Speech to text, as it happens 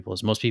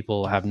is most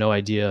people have no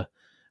idea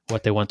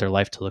what they want their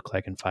life to look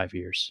like in 5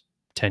 years,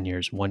 10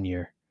 years, 1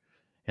 year.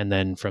 And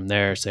then from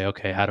there say,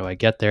 okay, how do I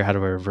get there? How do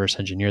I reverse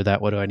engineer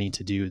that? What do I need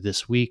to do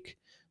this week,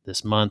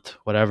 this month,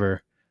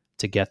 whatever,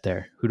 to get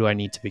there? Who do I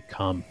need to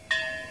become?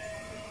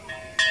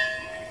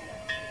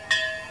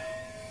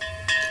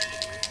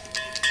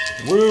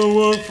 We'll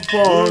work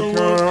for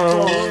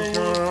podcast.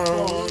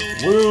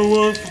 We'll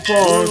work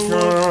for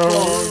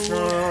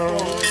podcast.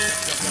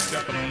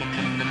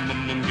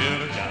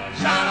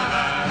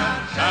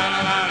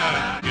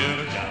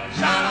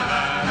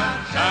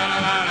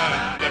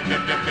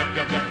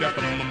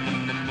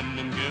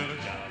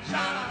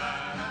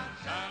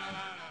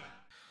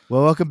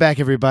 Well, welcome back,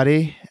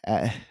 everybody.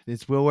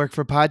 It's Will Work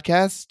for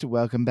Podcast.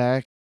 Welcome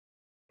back.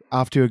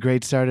 Off to a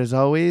great start as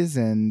always,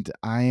 and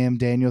I am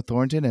Daniel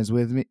Thornton. As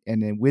with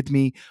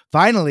me,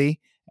 finally,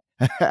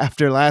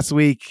 after last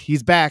week,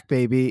 he's back,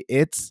 baby.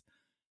 It's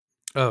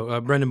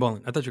Brendan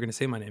Bolin. I thought you were going to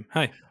say my name.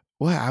 Hi.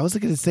 well, I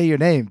wasn't going to say your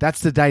name.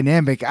 That's the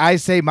dynamic. I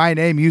say my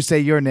name, you say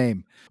your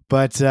name.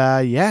 But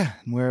yeah,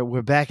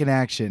 we're back in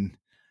action,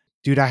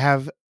 dude. I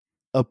have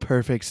a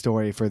perfect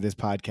story for this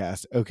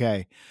podcast.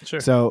 Okay.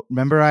 Sure. So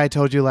remember I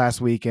told you last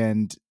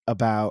weekend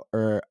about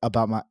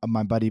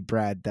my buddy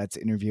Brad that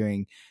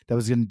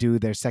was going to do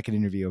their second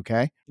interview.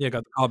 Okay. Yeah,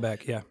 got the call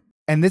back. Yeah.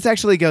 And this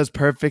actually goes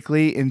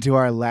perfectly into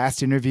our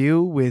last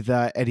interview with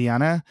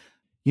Ediana.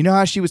 You know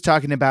how she was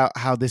talking about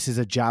how this is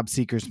a job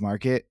seeker's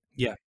market?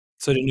 Yeah.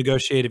 So to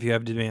negotiate if you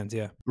have demands.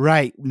 Yeah.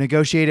 Right.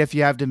 Negotiate if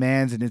you have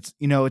demands. And it's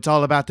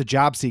all about the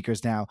job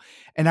seekers now.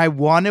 And I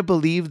want to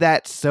believe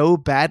that so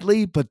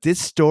badly, but this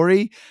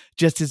story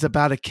just is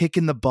about a kick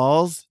in the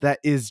balls that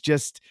is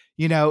just,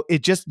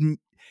 it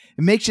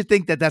makes you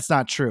think that that's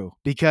not true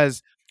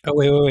because. Oh,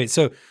 wait.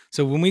 So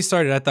when we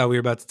started, I thought we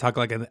were about to talk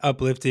like an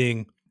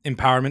uplifting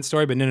empowerment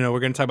story, but no. We're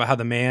going to talk about how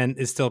the man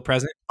is still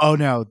present. Oh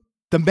no,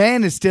 the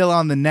man is still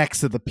on the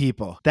necks of the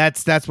people.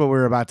 That's what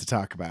we're about to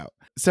talk about.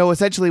 So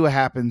essentially what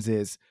happens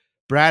is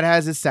Brad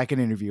has his second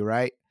interview,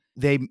 right?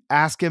 They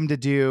ask him to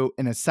do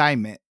an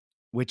assignment,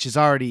 which is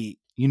already,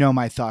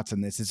 my thoughts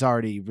on this. It's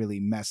already really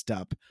messed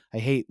up. I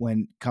hate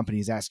when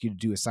companies ask you to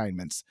do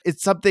assignments.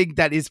 It's something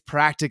that is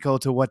practical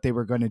to what they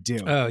were going to do.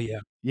 Oh,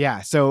 yeah.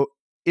 Yeah. So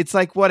it's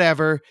like,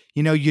 whatever,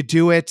 you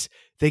do it.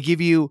 They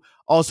give you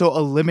also a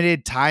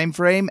limited time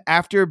frame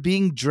after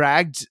being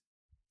dragged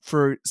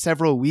for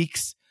several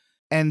weeks.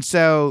 And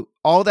so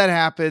all that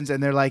happens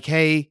and they're like,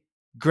 hey,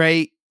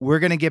 great. We're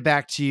going to get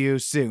back to you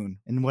soon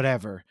and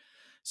whatever.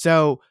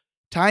 So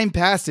time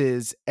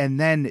passes. And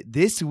then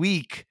this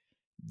week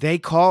they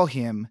call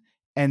him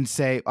and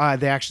say,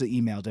 they actually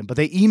emailed him, but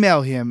they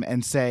email him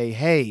and say,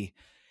 hey,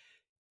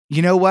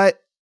 you know what?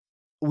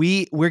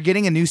 We're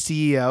getting a new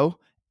CEO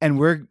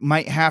and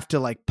might have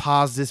to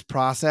pause this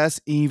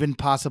process, even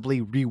possibly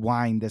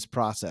rewind this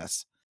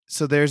process.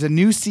 So there's a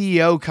new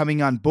CEO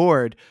coming on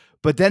board,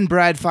 but then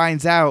Brad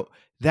finds out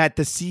that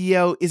the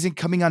CEO isn't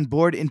coming on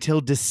board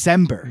until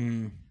December.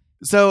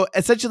 So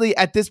essentially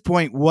at this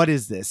point, what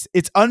is this?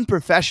 It's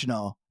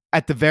unprofessional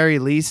at the very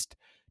least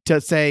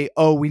to say,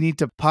 oh, we need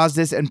to pause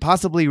this and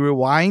possibly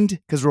rewind,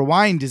 because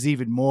rewind is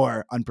even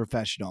more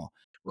unprofessional.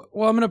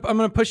 Well, I'm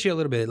gonna push you a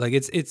little bit. Like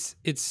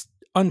it's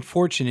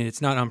unfortunate.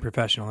 It's not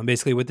unprofessional. And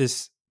basically what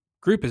this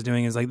group is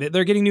doing is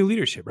they're getting new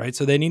leadership, right?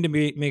 So they need to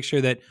make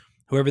sure that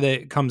whoever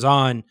that comes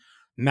on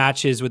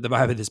matches with the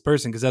vibe of this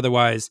person, because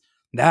otherwise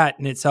that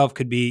in itself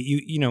could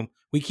be,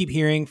 we keep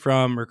hearing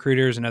from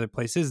recruiters and other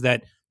places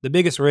that the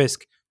biggest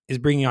risk is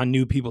bringing on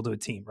new people to a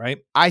team, right?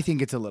 I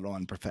think it's a little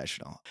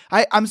unprofessional.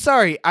 I'm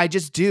sorry. I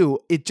just do.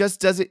 It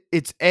just doesn't.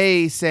 It's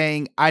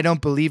saying, I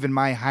don't believe in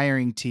my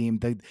hiring team.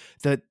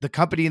 The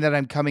company that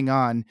I'm coming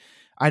on,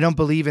 I don't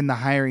believe in the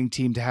hiring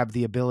team to have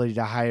the ability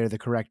to hire the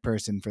correct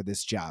person for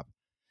this job.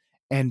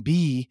 And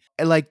B,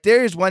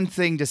 there's one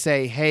thing to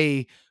say,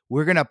 hey,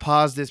 we're going to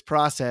pause this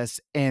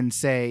process and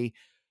say,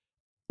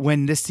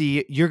 when this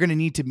CEO, you're going to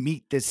need to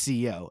meet this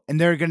CEO and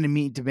they're going to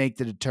need to make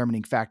the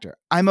determining factor.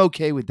 I'm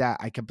okay with that.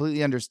 I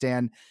completely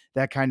understand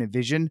that kind of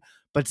vision,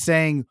 but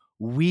saying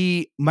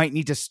we might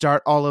need to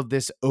start all of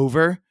this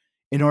over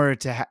in order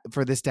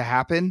for this to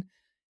happen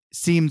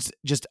seems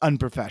just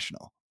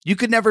unprofessional. You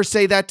could never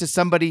say that to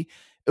somebody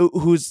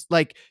who's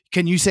like,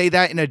 can you say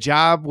that in a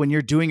job when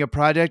you're doing a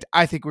project?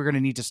 I think we're going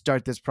to need to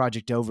start this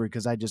project over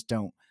because I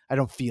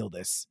don't feel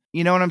this.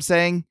 You know what I'm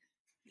saying?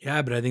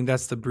 Yeah, but I think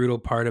that's the brutal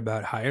part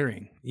about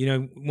hiring.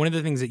 One of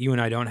the things that you and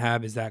I don't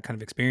have is that kind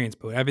of experience,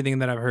 but everything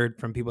that I've heard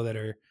from people that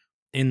are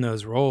in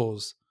those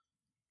roles,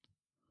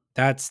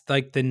 that's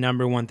the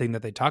number one thing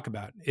that they talk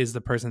about is the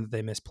person that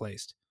they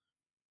misplaced.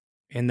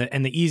 And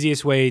the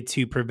easiest way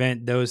to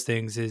prevent those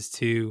things is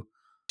to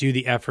do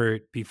the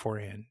effort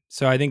beforehand.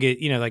 So I think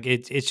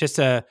it's just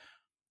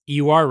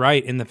you are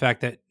right in the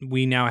fact that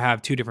we now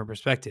have two different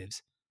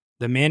perspectives.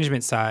 The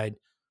management side,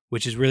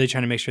 which is really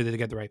trying to make sure that they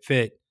get the right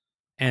fit,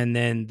 and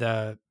then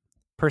the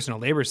personal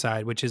labor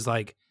side, which is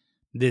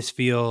this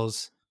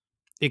feels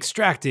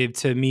extractive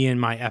to me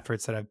and my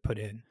efforts that I've put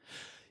in.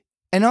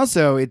 And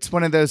also, it's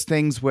one of those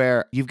things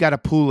where you've got a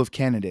pool of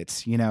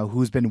candidates,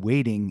 who's been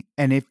waiting.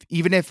 And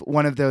even if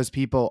one of those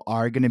people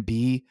are going to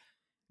be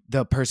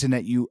the person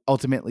that you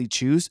ultimately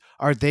choose,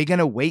 are they going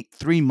to wait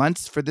 3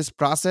 months for this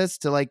process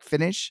to like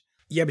finish?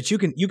 Yeah, but you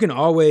can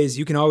always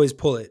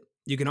pull it.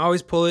 You can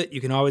always pull it. You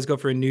can always go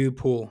for a new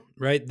pool,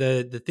 right?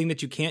 The thing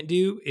that you can't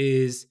do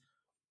is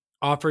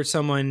offer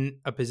someone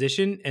a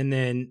position and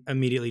then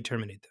immediately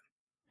terminate them.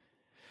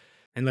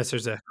 Unless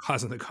there's a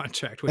clause in the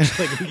contract, which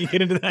like we can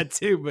get into that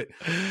too. But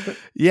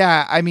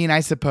Yeah, I mean, I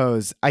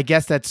suppose. I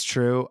guess that's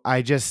true.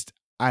 I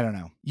don't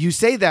know. You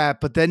say that,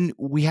 but then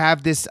we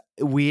have this.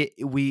 We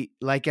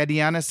like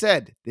Ediana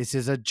said, this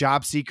is a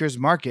job seekers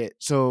market.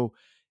 So,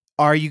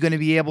 are you going to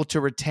be able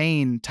to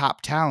retain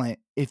top talent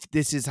if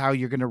this is how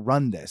you're going to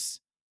run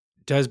this?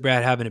 does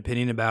Brad have an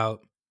opinion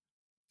about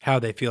how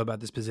they feel about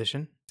this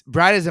position?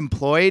 Brad is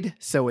employed,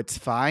 so it's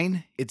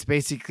fine. It's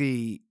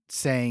basically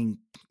saying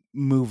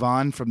move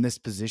on from this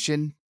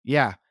position.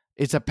 Yeah,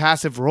 it's a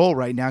passive role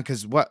right now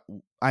because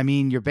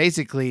you're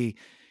basically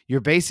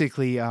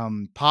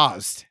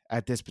paused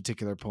at this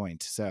particular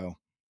point. So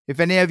if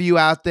any of you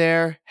out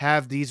there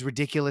have these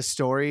ridiculous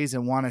stories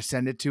and want to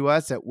send it to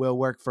us at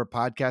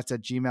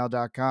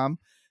willworkforpodcast@gmail.com,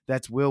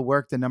 that's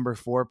willwork, the number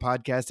 4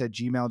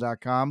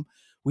 podcast@gmail.com.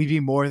 We'd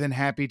be more than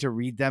happy to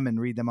read them and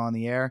read them on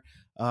the air.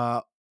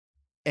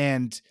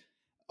 And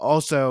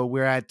also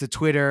we're at the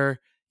Twitter,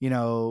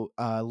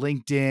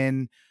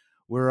 LinkedIn,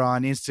 we're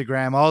on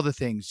Instagram, all the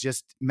things.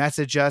 Just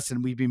message us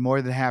and we'd be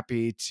more than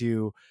happy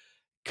to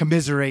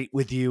commiserate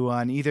with you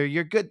on either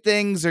your good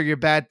things or your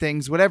bad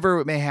things,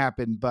 whatever it may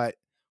happen. But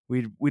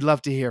we'd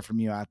love to hear from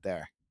you out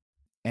there.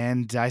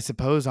 And I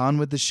suppose on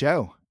with the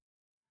show.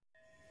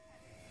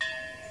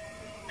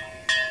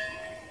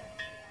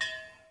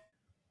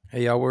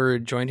 Hey, y'all, we're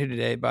joined here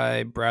today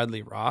by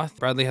Bradley Roth.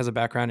 Bradley has a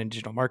background in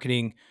digital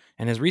marketing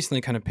and has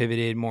recently kind of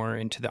pivoted more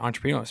into the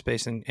entrepreneurial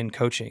space and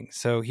coaching.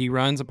 So he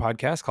runs a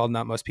podcast called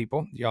Not Most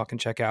People, y'all can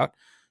check out.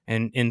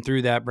 And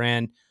through that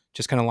brand,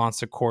 just kind of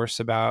launched a course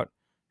about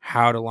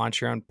how to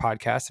launch your own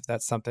podcast, if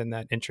that's something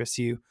that interests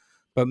you.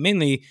 But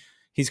mainly,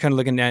 he's kind of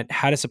looking at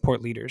how to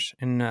support leaders.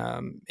 And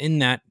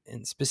in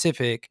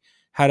specific,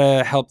 how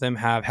to help them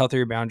have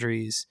healthier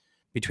boundaries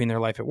between their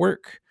life at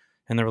work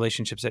and their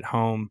relationships at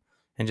home,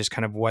 and just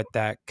kind of what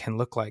that can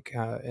look like,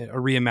 a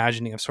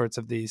reimagining of sorts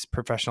of these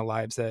professional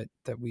lives that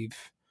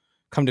we've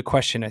come to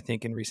question, I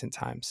think, in recent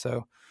times.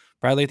 So,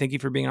 Bradley, thank you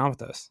for being on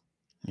with us.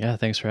 Yeah,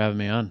 thanks for having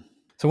me on.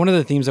 So one of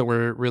the themes that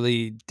we're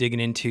really digging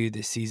into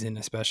this season,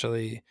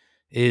 especially,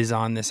 is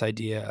on this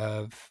idea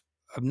of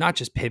not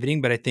just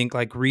pivoting, but I think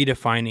like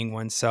redefining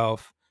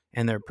oneself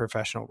and their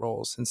professional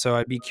roles. And so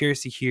I'd be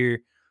curious to hear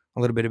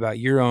a little bit about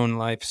your own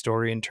life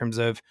story in terms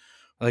of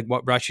like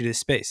what brought you to this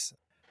space.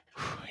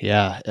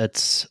 Yeah,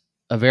 it's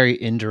a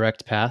very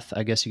indirect path,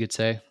 I guess you could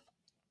say.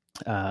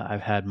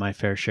 I've had my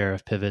fair share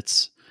of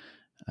pivots.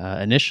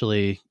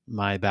 Initially,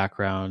 my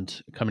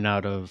background coming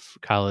out of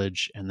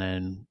college and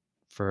then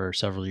for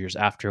several years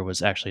after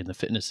was actually in the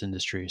fitness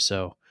industry.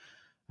 So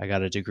I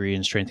got a degree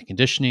in strength and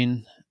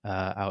conditioning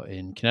out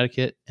in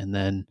Connecticut, and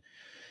then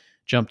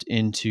jumped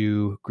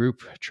into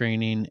group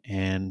training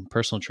and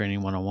personal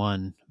training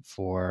one-on-one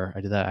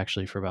I did that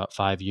actually for about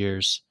 5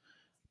 years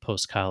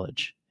post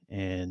college.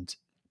 And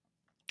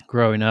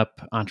growing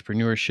up,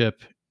 entrepreneurship,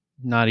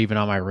 not even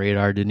on my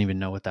radar, didn't even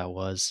know what that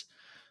was.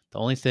 The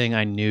only thing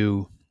I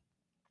knew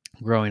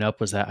growing up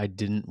was that I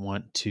didn't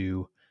want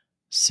to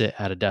sit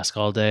at a desk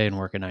all day and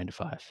work a 9 to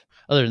 5.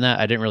 Other than that,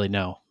 I didn't really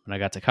know. When I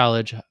got to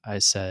college, I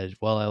said,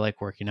 well, I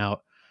like working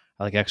out.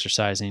 I like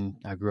exercising.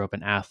 I grew up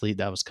an athlete.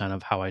 That was kind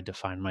of how I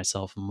defined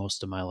myself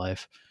most of my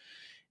life.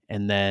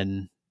 And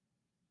then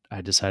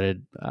I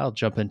decided I'll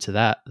jump into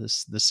that.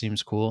 This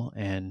seems cool.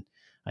 And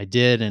I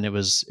did. And it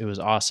was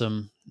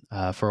awesome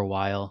for a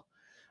while.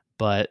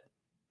 But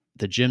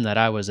the gym that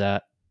I was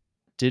at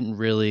didn't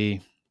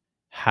really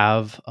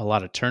have a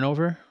lot of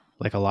turnover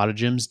like a lot of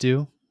gyms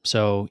do.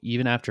 So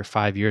even after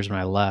 5 years when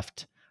I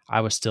left,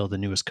 I was still the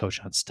newest coach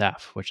on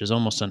staff, which is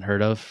almost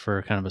unheard of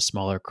for kind of a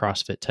smaller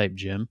CrossFit type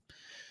gym.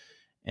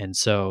 And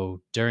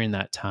so during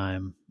that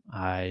time,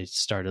 I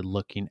started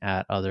looking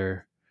at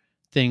other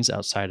things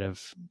outside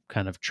of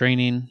kind of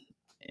training,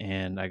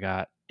 and I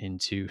got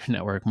into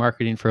network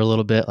marketing for a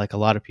little bit, like a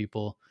lot of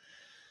people,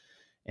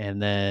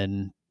 and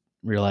then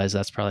realized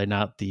that's probably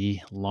not the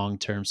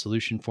long-term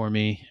solution for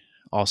me.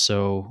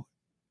 Also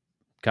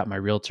got my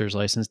realtor's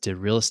license, did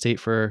real estate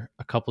for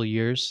a couple of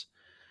years.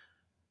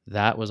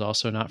 That was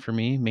also not for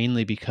me,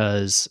 mainly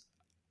because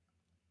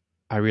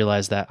I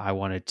realized that I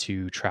wanted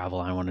to travel.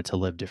 I wanted to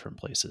live different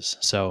places.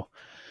 So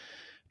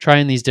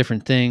trying these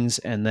different things.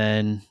 And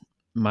then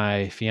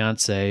my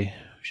fiance,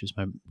 she's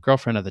my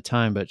girlfriend at the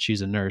time, but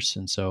she's a nurse.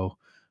 And so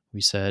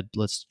we said,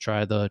 let's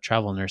try the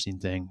travel nursing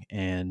thing.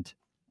 And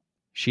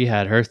she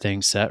had her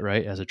thing set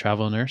right as a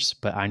travel nurse,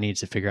 but I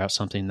needed to figure out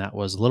something that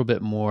was a little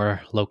bit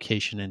more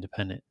location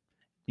independent.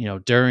 You know,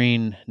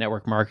 during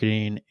network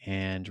marketing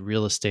and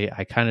real estate,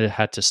 I kind of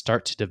had to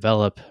start to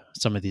develop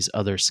some of these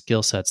other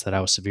skill sets that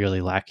I was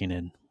severely lacking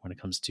in when it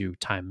comes to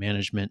time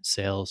management,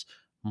 sales,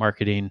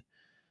 marketing,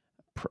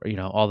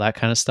 all that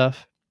kind of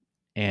stuff.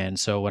 And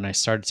so when I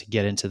started to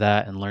get into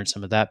that and learn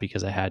some of that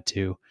because I had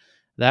to,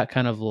 that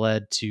kind of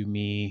led to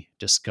me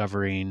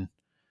discovering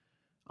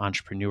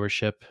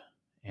entrepreneurship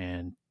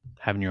and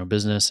having your own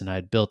business. And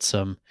I'd built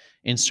some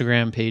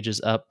Instagram pages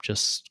up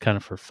just kind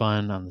of for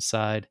fun on the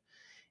side.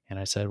 And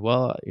I said,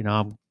 well,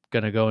 I'm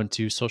going to go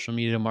into social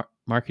media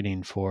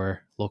marketing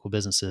for local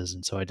businesses.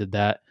 And so I did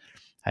that.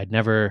 I'd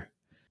never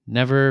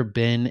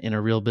been in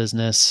a real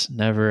business,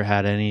 never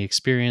had any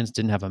experience,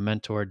 didn't have a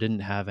mentor,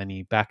 didn't have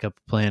any backup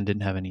plan,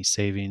 didn't have any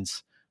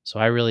savings. So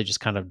I really just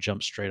kind of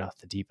jumped straight off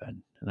the deep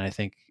end. And I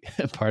think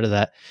part of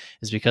that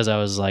is because I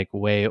was like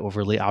way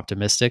overly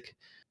optimistic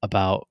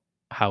about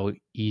how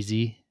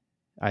easy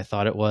I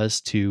thought it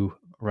was to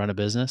run a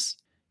business.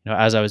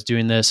 As I was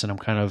doing this and I'm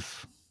kind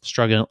of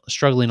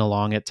struggling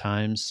along at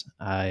times,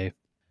 I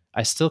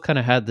still kind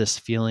of had this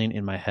feeling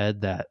in my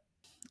head that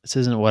this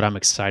isn't what I'm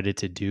excited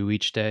to do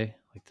each day.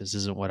 Like this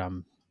isn't what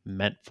I'm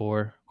meant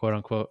for, quote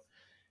unquote.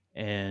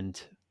 And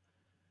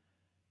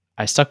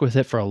I stuck with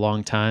it for a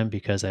long time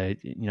because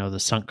the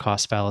sunk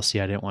cost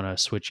fallacy, I didn't want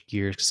to switch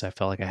gears because I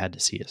felt like I had to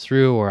see it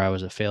through or I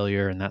was a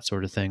failure and that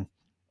sort of thing.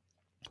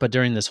 But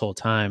during this whole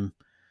time,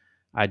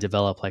 I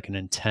developed like an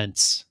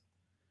intense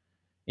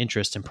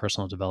interest in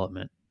personal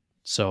development.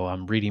 So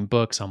I'm reading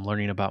books, I'm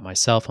learning about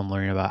myself, I'm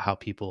learning about how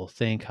people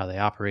think, how they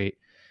operate.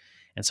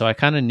 And so I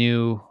kind of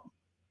knew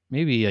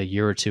maybe a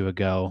year or two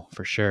ago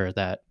for sure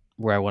that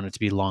where I wanted to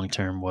be long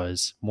term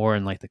was more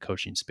in like the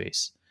coaching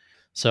space.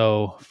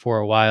 So for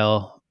a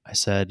while, I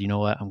said, you know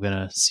what, I'm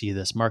going to see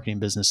this marketing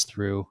business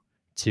through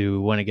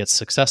to when it gets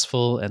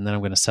successful, and then I'm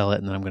going to sell it,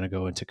 and then I'm going to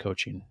go into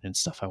coaching and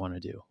stuff I want to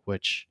do,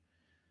 which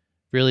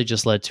really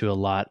just led to a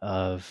lot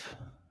of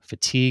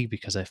fatigue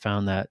because I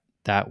found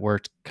that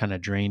work kind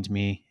of drained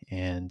me.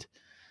 And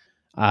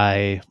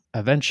I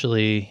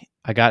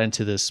got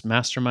into this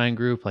mastermind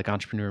group, like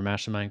entrepreneur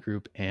mastermind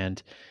group,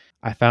 and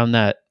I found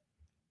that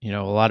a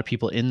lot of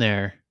people in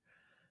there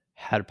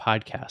had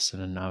podcasts,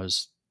 and I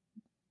was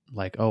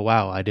like, oh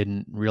wow, I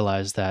didn't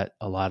realize that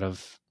a lot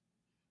of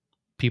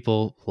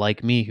people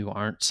like me who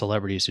aren't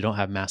celebrities, who don't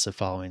have massive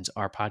followings,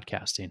 are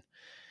podcasting.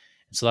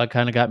 And so that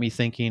kind of got me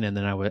thinking, and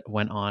then I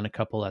went on a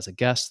couple as a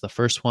guest. The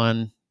first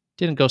one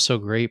didn't go so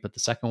great, but the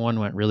second one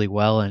went really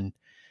well.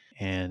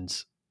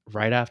 And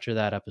right after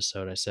that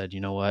episode, I said, you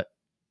know what,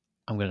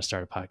 I'm going to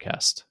start a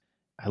podcast.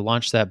 I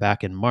launched that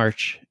back in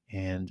March,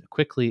 and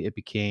quickly it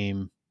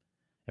became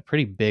a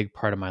pretty big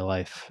part of my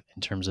life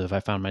in terms of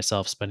I found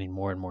myself spending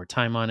more and more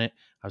time on it.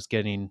 I was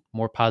getting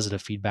more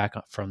positive feedback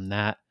from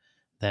that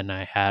than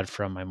I had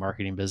from my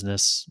marketing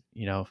business,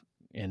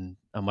 in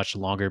a much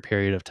longer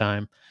period of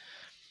time.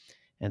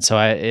 And so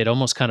it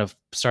almost kind of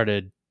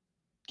started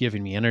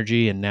giving me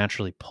energy and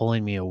naturally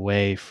pulling me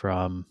away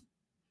from,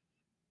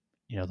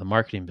 the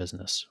marketing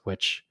business,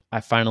 which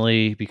I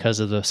finally, because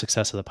of the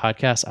success of the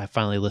podcast, I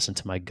finally listened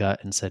to my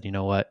gut and said, you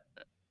know what,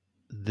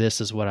 this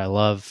is what I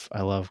love.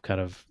 I love kind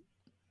of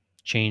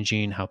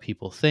changing how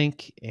people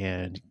think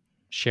and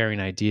sharing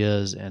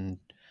ideas and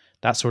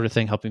that sort of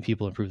thing, helping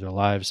people improve their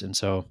lives. And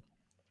so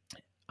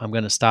I'm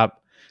going to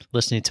stop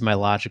listening to my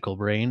logical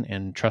brain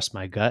and trust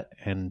my gut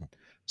and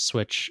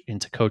switch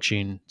into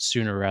coaching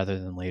sooner rather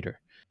than later.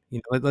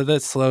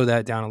 Let's slow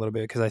that down a little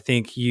bit because I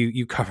think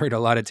you covered a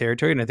lot of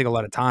territory and I think a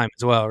lot of time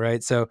as well,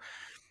 right? So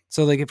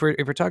like if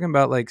we're talking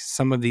about like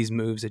some of these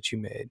moves that you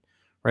made,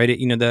 right?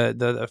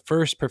 The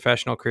first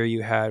professional career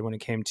you had when it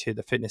came to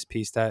the fitness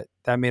piece, that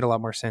made a lot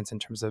more sense in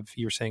terms of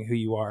you were saying who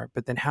you are.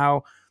 But then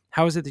how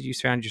is it that you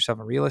found yourself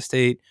in real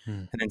estate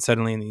and then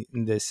suddenly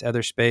in this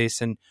other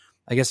space? And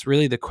I guess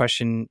really the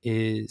question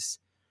is,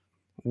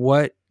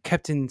 what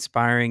kept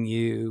inspiring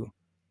you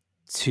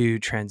to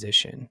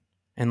transition?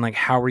 And like,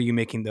 how are you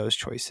making those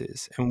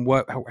choices? And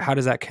how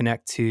does that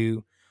connect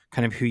to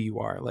kind of who you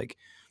are? Like,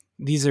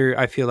 these are,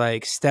 I feel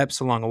like, steps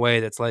along the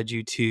way that's led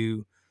you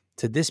to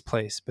this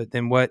place. But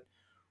then what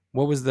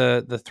was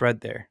the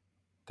thread there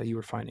that you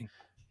were finding?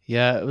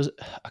 Yeah, it was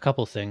a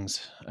couple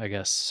things, I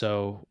guess.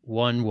 So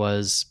one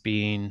was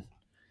being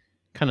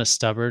kind of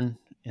stubborn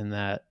in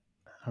that,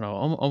 I don't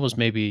know, almost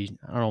maybe,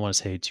 I don't want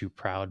to say too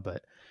proud,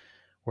 but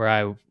where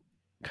I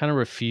kind of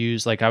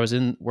refused, like I was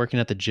working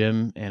at the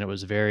gym and it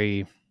was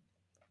very,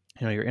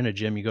 you're in a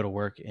gym, you go to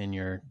work in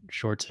your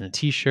shorts and a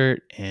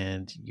t-shirt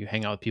and you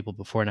hang out with people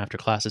before and after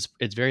class.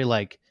 It's very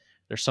like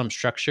there's some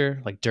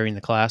structure like during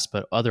the class,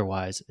 but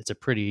otherwise it's a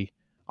pretty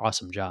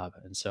awesome job.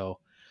 And so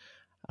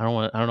I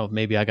don't know if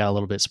maybe I got a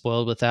little bit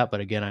spoiled with that, but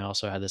again, I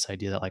also had this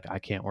idea that like I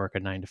can't work a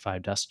 9 to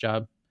 5 desk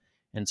job.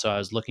 And so I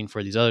was looking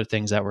for these other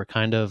things that were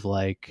kind of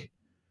like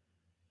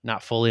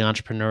not fully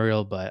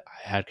entrepreneurial, but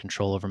I had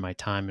control over my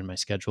time and my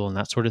schedule and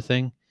that sort of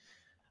thing.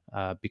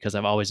 Because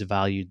I've always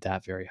valued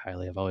that very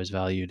highly. I've always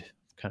valued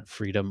kind of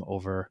freedom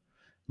over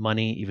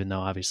money, even though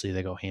obviously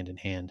they go hand in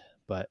hand.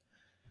 But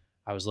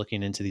I was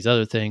looking into these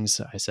other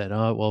things. I said,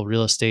 oh, well,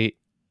 real estate,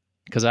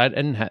 because I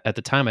didn't at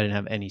the time, I didn't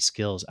have any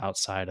skills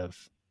outside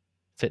of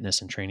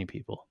fitness and training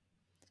people.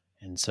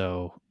 And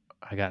so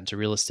I got into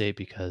real estate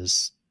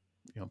because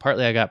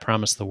partly I got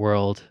promised the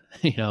world,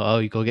 oh,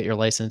 you go get your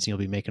license and you'll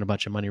be making a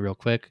bunch of money real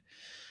quick.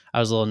 I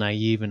was a little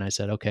naive and I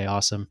said, okay,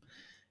 awesome.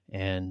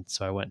 And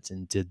so I went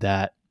and did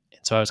that.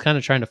 And so I was kind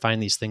of trying to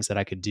find these things that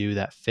I could do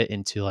that fit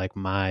into like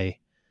my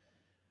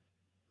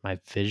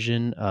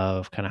vision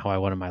of kind of how I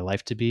wanted my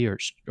life to be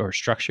or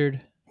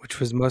structured. Which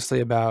was mostly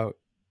about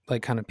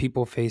like kind of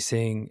people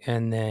facing,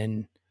 and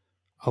then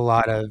a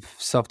lot of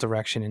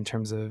self-direction in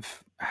terms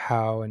of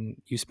how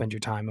and you spend your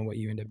time and what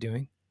you end up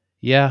doing.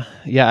 Yeah.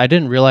 I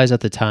didn't realize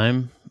at the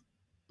time,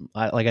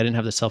 I didn't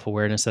have the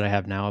self-awareness that I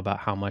have now about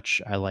how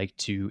much I like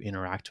to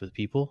interact with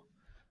people.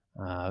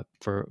 I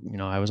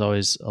was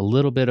always a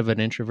little bit of an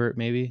introvert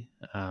maybe.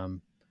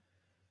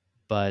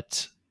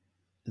 But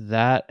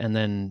that, and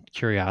then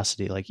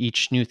curiosity, like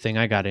each new thing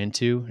I got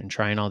into and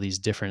trying all these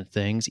different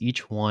things,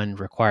 each one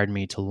required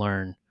me to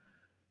learn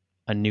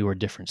a new or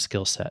different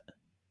skill set.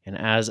 And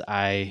as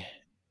I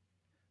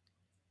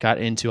got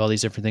into all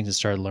these different things and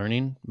started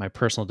learning, my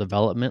personal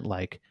development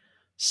like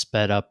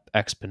sped up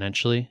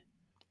exponentially.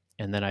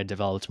 And then I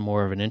developed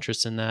more of an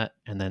interest in that.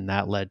 And then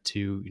that led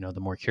to, the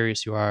more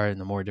curious you are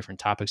and the more different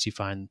topics you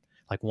find,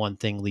 like one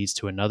thing leads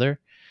to another.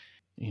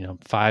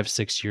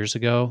 5-6 years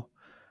ago,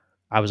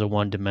 I was a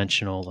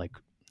one-dimensional like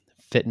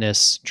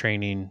fitness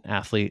training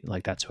athlete.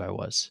 Like that's who I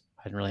was.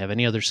 I didn't really have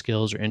any other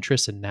skills or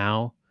interests. And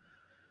now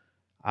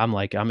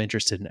I'm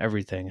interested in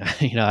everything.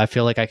 I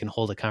feel like I can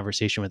hold a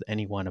conversation with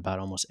anyone about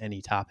almost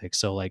any topic.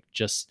 So like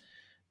just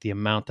the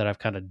amount that I've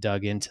kind of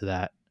dug into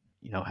that,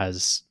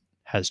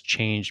 has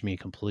changed me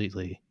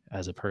completely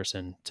as a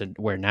person to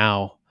where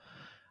now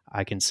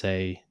I can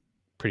say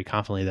pretty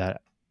confidently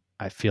that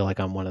I feel like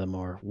I'm one of the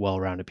more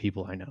well-rounded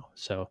people I know.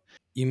 So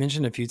You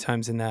mentioned a few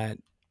times in that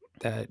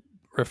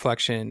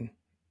reflection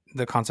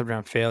the concept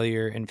around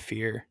failure and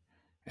fear.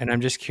 And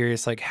I'm just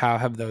curious, like, how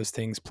have those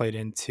things played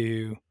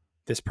into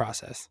this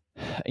process?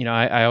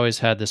 I always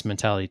had this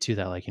mentality too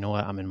that like,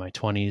 what, I'm in my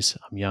 20s,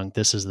 I'm young.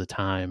 This is the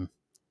time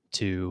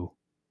to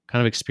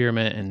kind of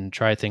experiment and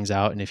try things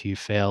out. And if you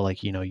fail,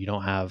 like, you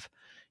don't have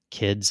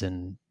kids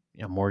and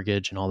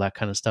mortgage and all that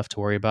kind of stuff to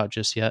worry about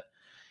just yet.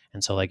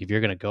 And so like, if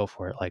you're going to go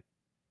for it, like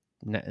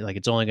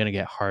it's only going to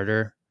get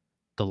harder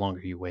the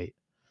longer you wait.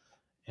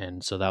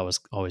 And so that was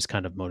always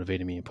kind of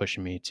motivating me and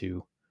pushing me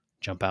to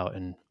jump out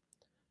and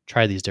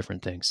try these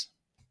different things.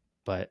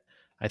 But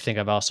I think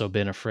I've also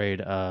been afraid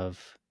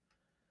of,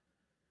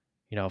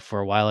 for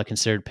a while I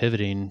considered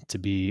pivoting to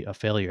be a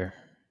failure,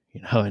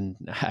 and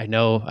I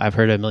know I've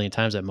heard it a million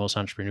times that most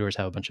entrepreneurs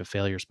have a bunch of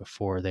failures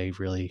before they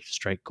really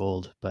strike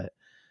gold. But,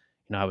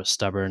 I was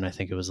stubborn. I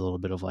think it was a little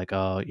bit of like,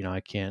 oh,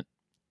 I can't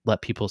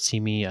let people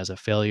see me as a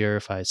failure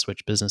if I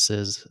switch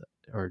businesses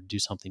or do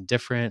something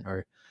different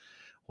or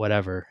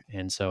whatever.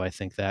 And so I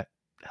think that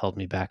held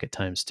me back at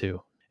times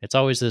too. It's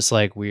always this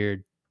like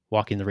weird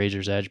walking the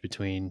razor's edge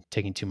between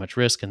taking too much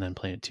risk and then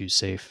playing it too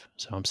safe.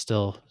 So I'm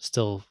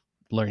still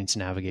learning to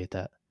navigate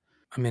that.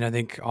 I mean, I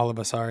think all of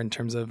us are in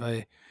terms of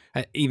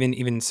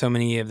even so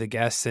many of the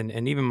guests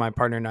and even my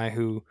partner and I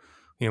who,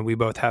 we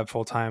both have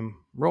full-time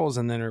roles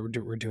and then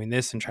we're doing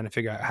this and trying to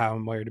figure out how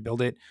and where to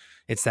build it.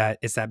 It's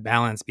that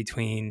balance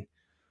between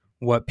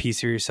what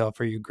piece of yourself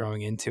are you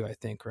growing into, I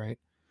think, right?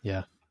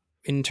 Yeah.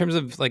 In terms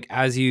of like,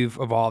 as you've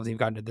evolved, you've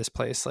gotten to this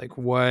place, like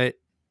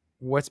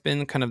what's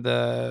been kind of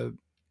the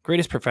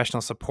greatest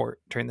professional support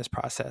during this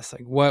process?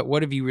 Like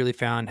what have you really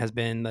found has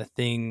been the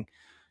thing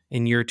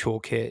in your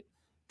toolkit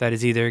that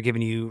has either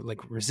given you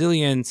like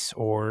resilience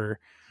or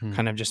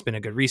kind of just been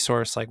a good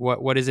resource? Like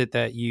what is it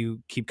that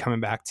you keep coming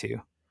back to?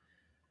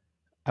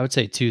 I would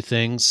say two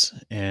things,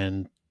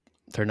 and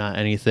they're not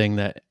anything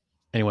that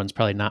anyone's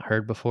probably not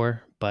heard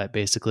before, but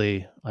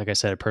basically, like I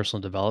said, personal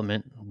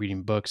development,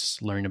 reading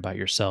books, learning about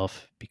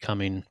yourself,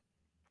 becoming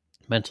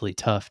mentally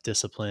tough,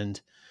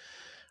 disciplined,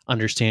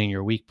 understanding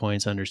your weak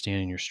points,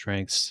 understanding your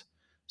strengths.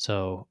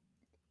 So,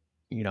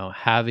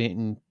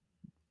 having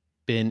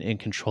been in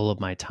control of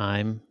my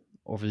time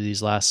over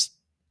these last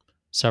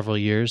several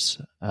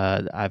years,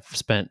 I've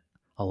spent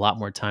a lot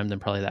more time than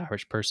probably the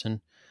average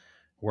person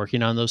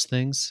working on those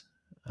things.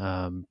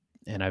 And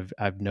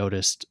I've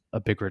noticed a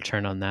big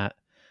return on that.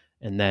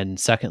 And then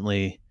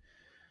secondly,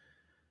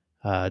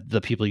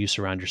 the people you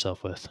surround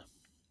yourself with.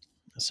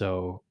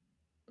 So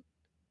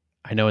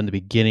I know in the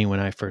beginning when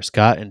I first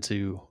got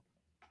into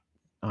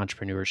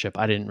entrepreneurship,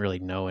 I didn't really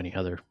know any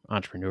other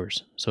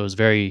entrepreneurs. So it was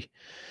very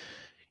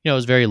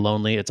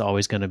lonely. It's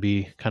always going to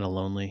be kind of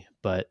lonely,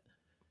 but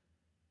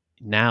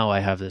now I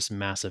have this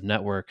massive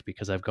network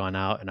because I've gone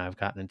out and I've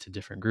gotten into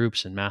different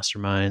groups and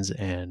masterminds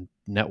and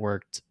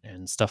networked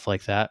and stuff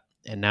like that.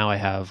 And now I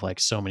have like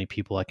so many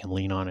people I can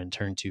lean on and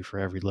turn to for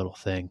every little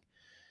thing.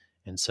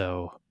 And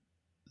so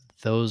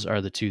those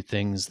are the two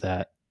things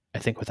that I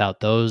think without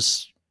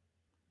those,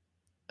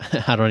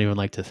 I don't even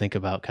like to think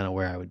about kind of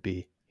where I would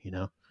be,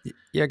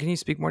 Yeah. Can you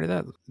speak more to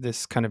that?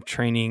 This kind of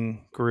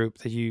training group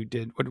that you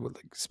did,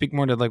 speak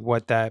more to like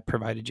what that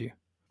provided you?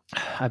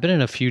 I've been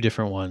in a few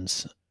different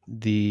ones.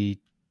 The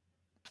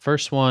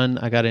first one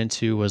I got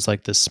into was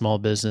like this small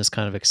business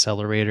kind of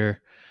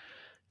accelerator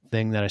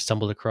thing that I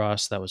stumbled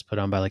across that was put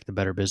on by like the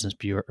Better Business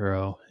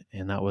Bureau.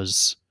 And that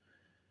was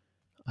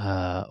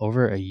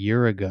over a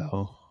year and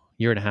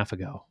a half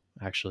ago,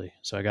 actually.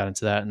 So I got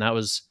into that,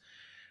 and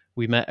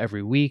we met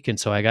every week. And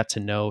so I got to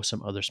know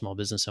some other small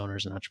business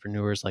owners and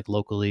entrepreneurs like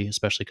locally,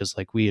 especially because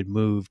like we had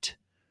moved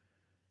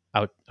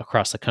out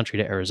across the country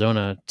to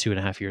Arizona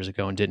 2.5 years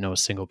ago and didn't know a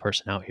single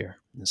person out here.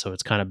 And so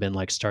it's kind of been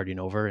like starting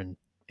over and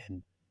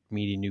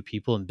meeting new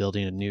people and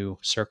building a new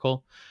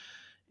circle.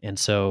 And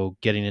so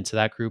getting into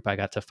that group, I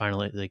got to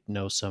finally like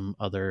know some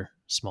other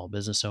small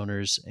business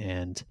owners,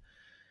 and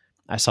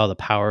I saw the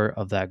power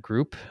of that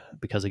group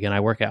because again, I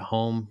work at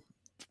home,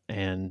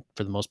 and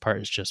for the most part,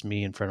 it's just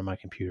me in front of my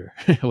computer,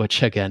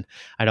 which again,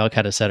 I know I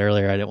kind of said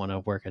earlier, I didn't want to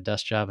work a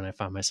desk job, and I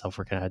found myself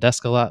working at a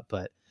desk a lot,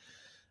 but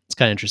it's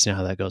kind of interesting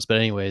how that goes. But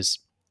anyways,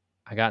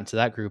 I got into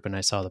that group and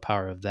I saw the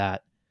power of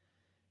that.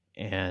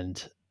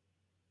 And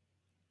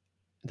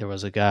there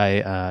was a guy,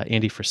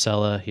 Andy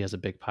Frisella, he has a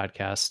big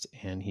podcast,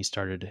 and he's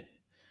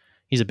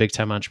a big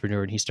time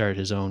entrepreneur, and he started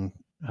his own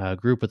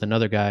group with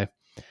another guy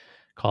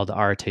called the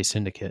Arate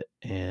Syndicate.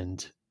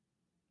 And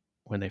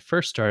when they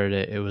first started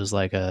it, it was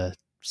like a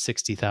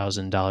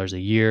 $60,000 a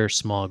year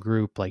small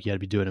group, like you had to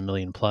be doing $1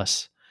 million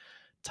plus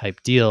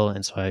type deal.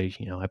 And so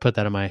I put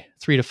that on my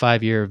 3 to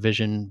 5 year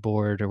vision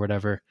board or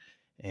whatever.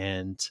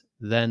 And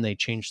then they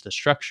changed the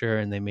structure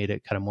and they made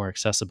it kind of more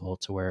accessible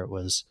to where it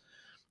was,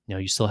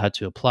 you still had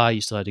to apply,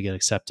 you still had to get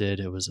accepted.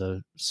 It was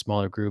a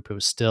smaller group. It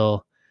was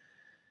still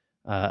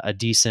a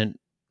decent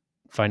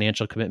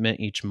financial commitment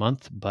each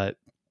month, but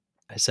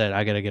I said,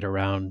 I got to get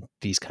around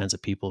these kinds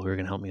of people who are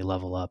going to help me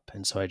level up.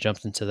 And so I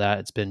jumped into that.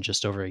 It's been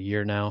just over a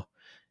year now,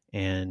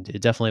 and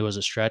it definitely was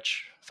a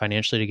stretch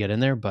financially to get in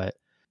there, but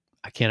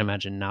I can't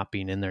imagine not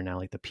being in there now.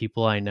 Like the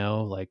people I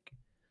know, like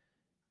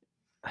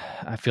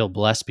I feel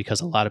blessed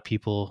because a lot of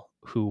people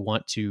who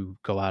want to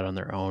go out on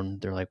their own,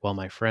 they're like, well,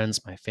 my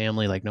friends, my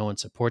family, like no one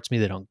supports me.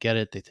 They don't get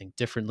it. They think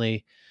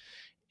differently.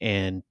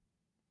 And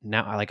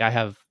now like I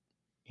have,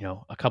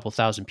 a couple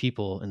thousand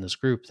people in this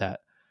group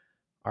that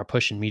are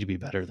pushing me to be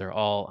better. They're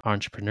all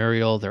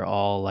entrepreneurial. They're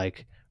all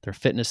like their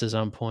fitness is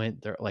on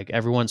point. They're like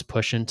everyone's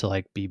pushing to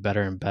like be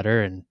better and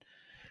better and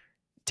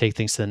take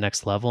things to the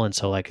next level. And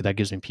so like that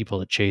gives me people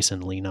to chase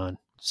and lean on.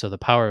 So the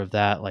power of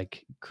that,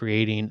 like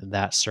creating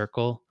that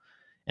circle,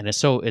 and it's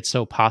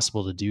so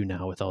possible to do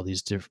now with all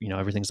these different,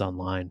 everything's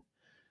online.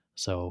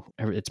 So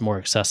it's more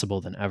accessible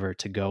than ever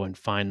to go and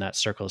find that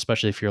circle,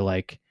 especially if you're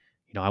like,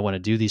 I want to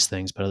do these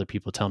things, but other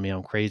people tell me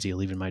I'm crazy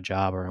leaving my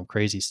job or I'm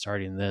crazy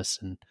starting this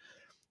and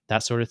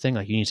that sort of thing.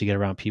 Like you need to get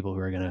around people who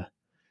are going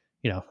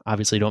to,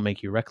 obviously don't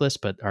make you reckless,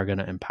 but are going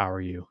to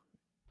empower you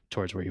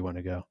towards where you want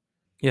to go.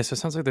 Yeah, so it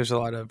sounds like there's a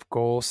lot of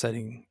goal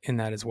setting in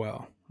that as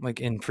well.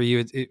 Like, and for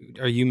you,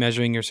 are you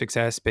measuring your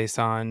success based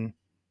on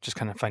just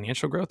kind of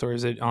financial growth, or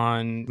is it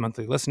on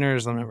monthly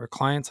listeners, on number of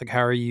clients? Like,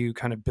 how are you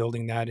kind of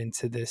building that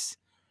into this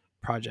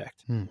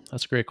project?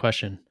 That's a great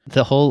question.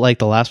 The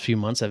last few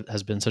months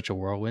has been such a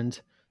whirlwind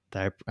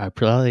that I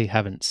probably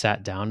haven't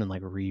sat down and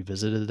like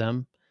revisited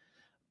them.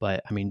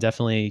 But I mean,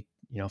 definitely,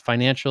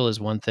 financial is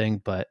one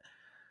thing, but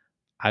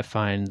I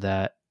find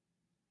that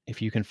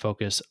if you can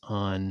focus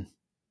on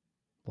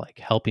like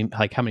helping,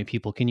 like how many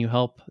people can you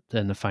help,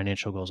 then the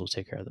financial goals will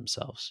take care of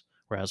themselves.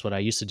 Whereas what I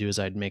used to do is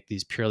I'd make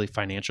these purely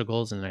financial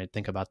goals and I'd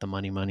think about the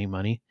money, money,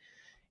 money.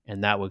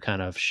 And that would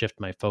kind of shift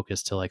my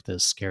focus to like the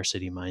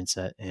scarcity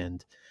mindset.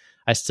 And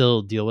I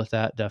still deal with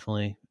that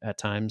definitely at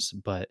times,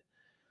 but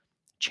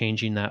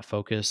changing that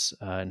focus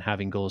and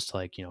having goals to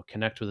like,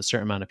 connect with a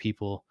certain amount of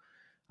people.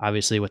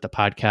 Obviously with the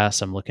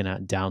podcast, I'm looking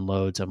at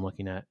downloads, I'm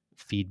looking at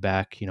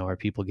feedback, are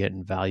people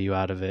getting value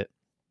out of it?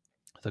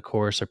 The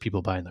course, are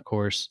people buying the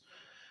course?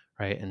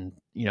 Right. And,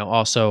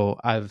 also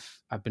I've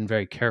been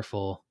very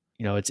careful,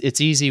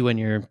 it's easy when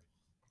you're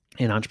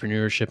in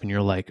entrepreneurship and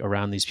you're like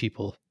around these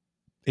people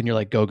and you're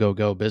like, go, go,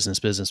 go, business,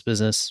 business,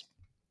 business,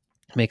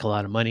 make a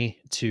lot of money,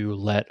 to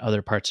let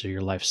other parts of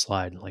your life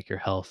slide, like your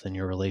health and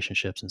your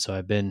relationships. And so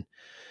I've been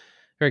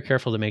very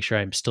careful to make sure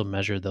I still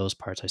measure those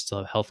parts. I still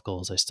have health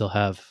goals. I still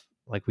have,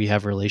 like, we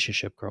have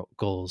relationship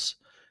goals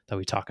that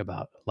we talk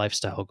about,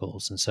 lifestyle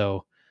goals. And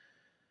so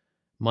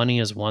money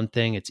is one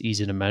thing, it's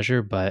easy to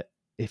measure, but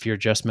if you're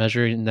just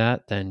measuring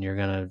that, then you're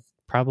going to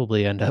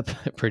probably end up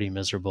pretty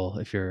miserable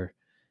if you're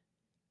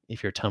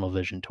tunnel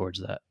vision towards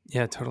that.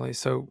 Yeah, totally.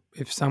 So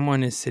if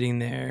someone is sitting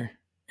there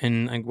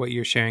and like what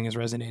you're sharing is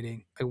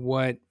resonating,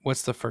 like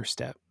what's the first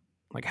step?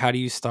 Like, how do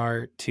you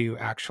start to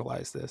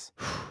actualize this?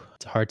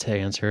 It's hard to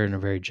answer in a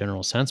very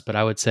general sense, but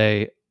I would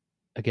say,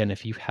 again,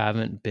 if you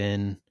haven't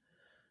been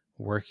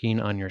working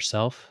on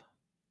yourself,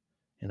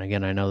 and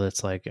again, I know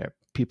that's like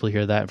people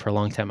hear that, and for a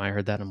long time I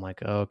heard that, I'm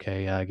like, oh,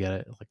 okay, yeah, I get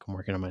it. Like I'm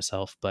working on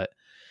myself, but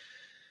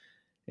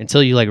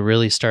until you like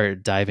really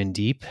start diving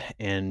deep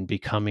and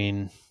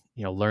becoming,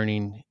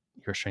 learning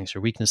your strengths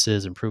or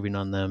weaknesses, improving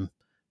on them,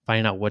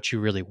 finding out what you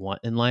really want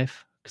in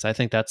life. Because I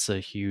think that's a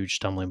huge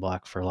stumbling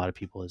block for a lot of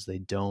people, is they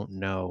don't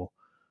know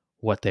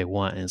what they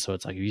want. And so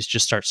it's like, if you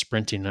just start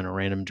sprinting in a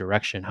random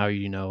direction, how do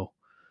you know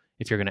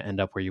if you're going to end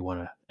up where you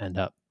want to end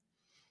up?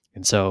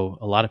 And so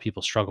a lot of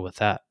people struggle with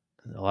that.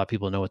 A lot of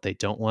people know what they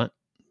don't want,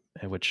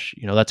 and which,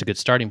 that's a good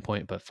starting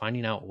point, but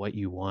finding out what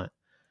you want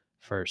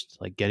first,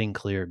 like getting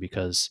clear,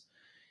 because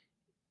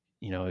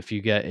if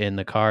you get in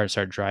the car and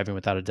start driving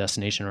without a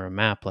destination or a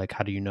map, like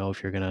how do you know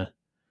if you're going to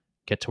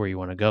get to where you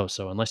want to go?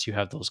 So unless you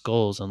have those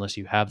goals, unless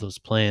you have those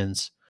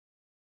plans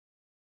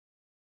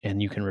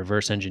and you can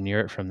reverse engineer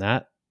it from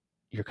that,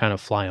 you're kind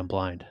of flying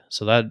blind.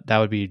 So that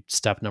would be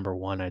step number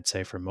one, I'd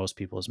say, for most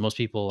people. Is most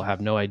people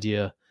have no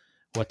idea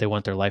what they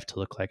want their life to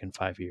look like in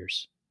 5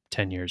 years,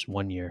 10 years,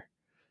 1 year.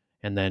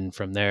 And then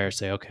from there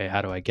say, okay,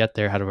 how do I get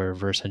there? How do I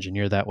reverse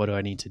engineer that? What do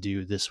I need to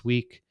do this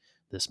week,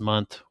 this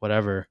month,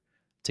 whatever,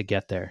 to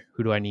get there?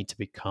 Who do I need to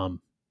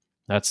become?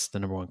 That's the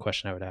number one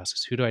question I would ask,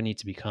 is who do I need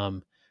to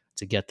become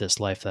to get this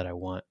life that I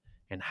want?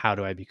 And how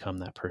do I become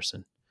that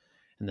person?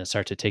 And then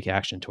start to take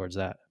action towards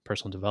that.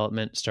 Personal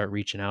development, start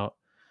reaching out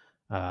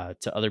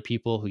to other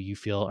people who you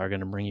feel are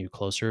going to bring you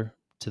closer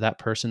to that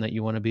person that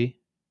you want to be.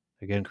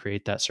 Again,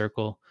 create that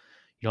circle.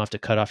 You don't have to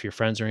cut off your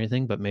friends or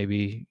anything, but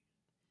maybe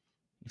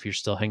if you're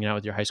still hanging out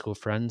with your high school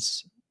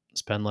friends,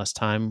 spend less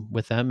time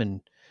with them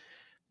and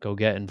go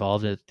get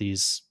involved with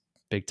these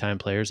big time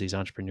players, these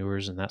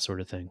entrepreneurs, and that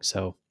sort of thing.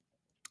 So,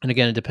 and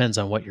again, it depends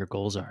on what your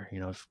goals are.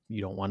 If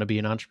you don't want to be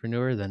an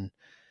entrepreneur, then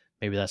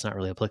maybe that's not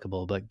really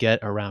applicable, but get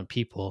around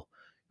people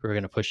who are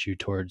going to push you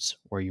towards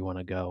where you want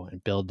to go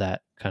and build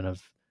that kind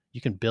of,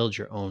 you can build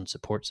your own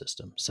support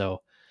system.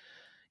 So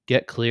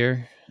get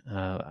clear.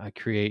 I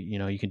create,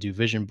 you can do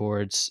vision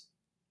boards.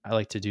 I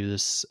like to do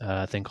this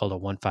thing called a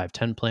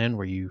 1-5-10 plan,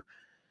 where you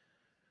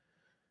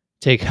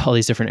take all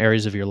these different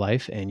areas of your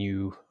life and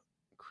you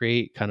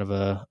create kind of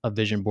a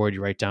vision board.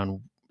 You write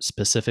down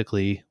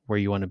specifically where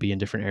you want to be in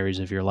different areas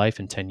of your life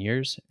in 10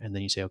 years. And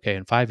then you say, okay,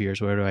 in 5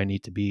 years, where do I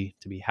need to be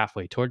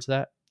halfway towards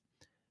that?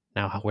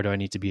 Now, where do I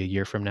need to be a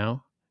year from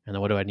now? And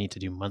then what do I need to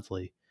do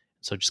monthly?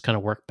 So just kind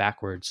of work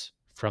backwards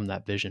from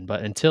that vision.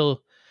 But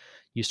until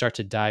you start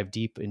to dive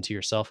deep into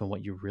yourself and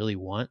what you really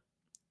want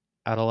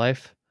out of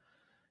life,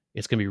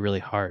 it's going to be really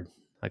hard.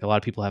 Like a lot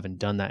of people haven't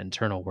done that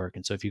internal work.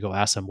 And so if you go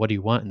ask them, what do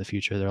you want in the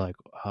future? They're like,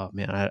 oh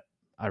man,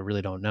 I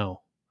really don't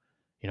know.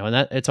 And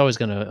that it's always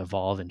going to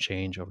evolve and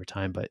change over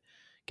time, but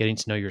getting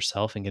to know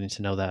yourself and getting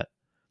to know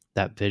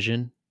that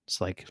vision, it's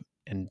like,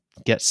 and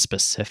get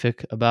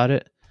specific about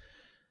it.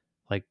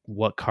 Like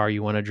what car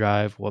you want to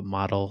drive, what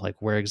model,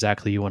 like where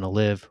exactly you want to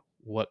live,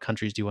 what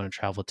countries do you want to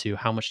travel to,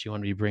 how much do you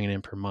want to be bringing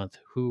in per month,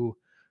 who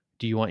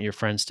do you want your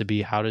friends to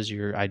be, how does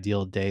your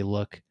ideal day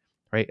look,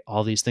 right?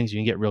 All these things, you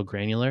can get real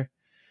granular.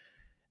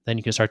 Then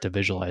you can start to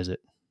visualize it,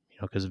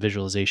 because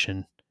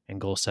visualization and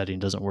goal setting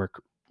doesn't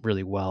work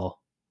really well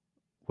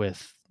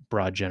with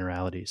broad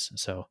generalities.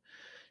 So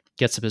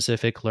get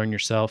specific, learn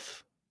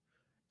yourself,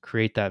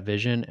 create that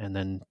vision, and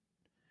then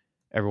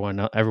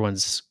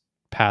everyone's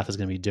path is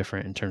going to be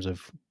different in terms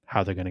of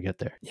how they're going to get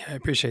there. Yeah, I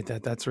appreciate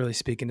that. That's really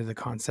speaking to the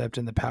concept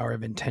and the power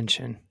of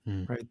intention,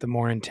 right? The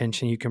more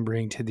intention you can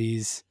bring to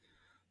these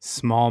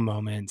small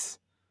moments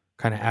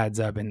kind of adds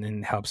up and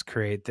then helps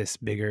create this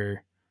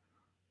bigger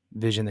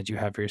vision that you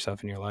have for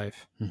yourself in your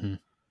life. Mm-hmm.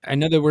 I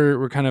know that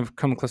we're kind of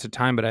coming close to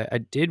time, but I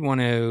did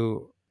want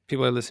to,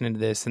 people are listening to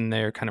this and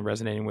they're kind of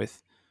resonating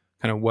with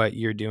kind of what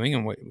you're doing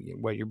and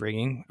what you're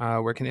bringing.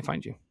 Where can they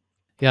find you?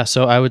 Yeah,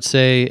 so I would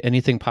say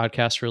anything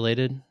podcast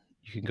related,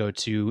 you can go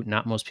to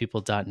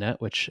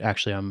notmostpeople.net, which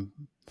actually I'm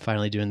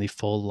finally doing the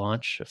full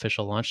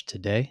official launch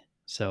today.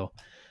 So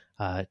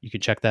you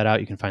can check that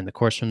out. You can find the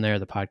course from there,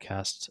 the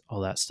podcast,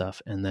 all that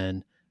stuff. And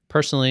then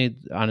personally,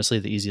 honestly,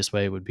 the easiest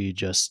way would be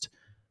just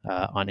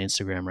on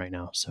Instagram right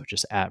now. So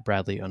just at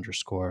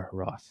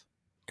Bradley_Roth.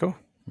 Cool.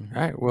 Mm-hmm.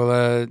 All right.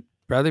 Well,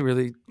 Bradley,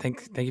 really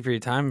thank you for your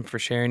time and for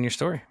sharing your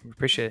story. We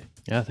appreciate it.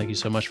 Yeah. Thank you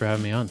so much for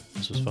having me on.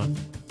 This was fun.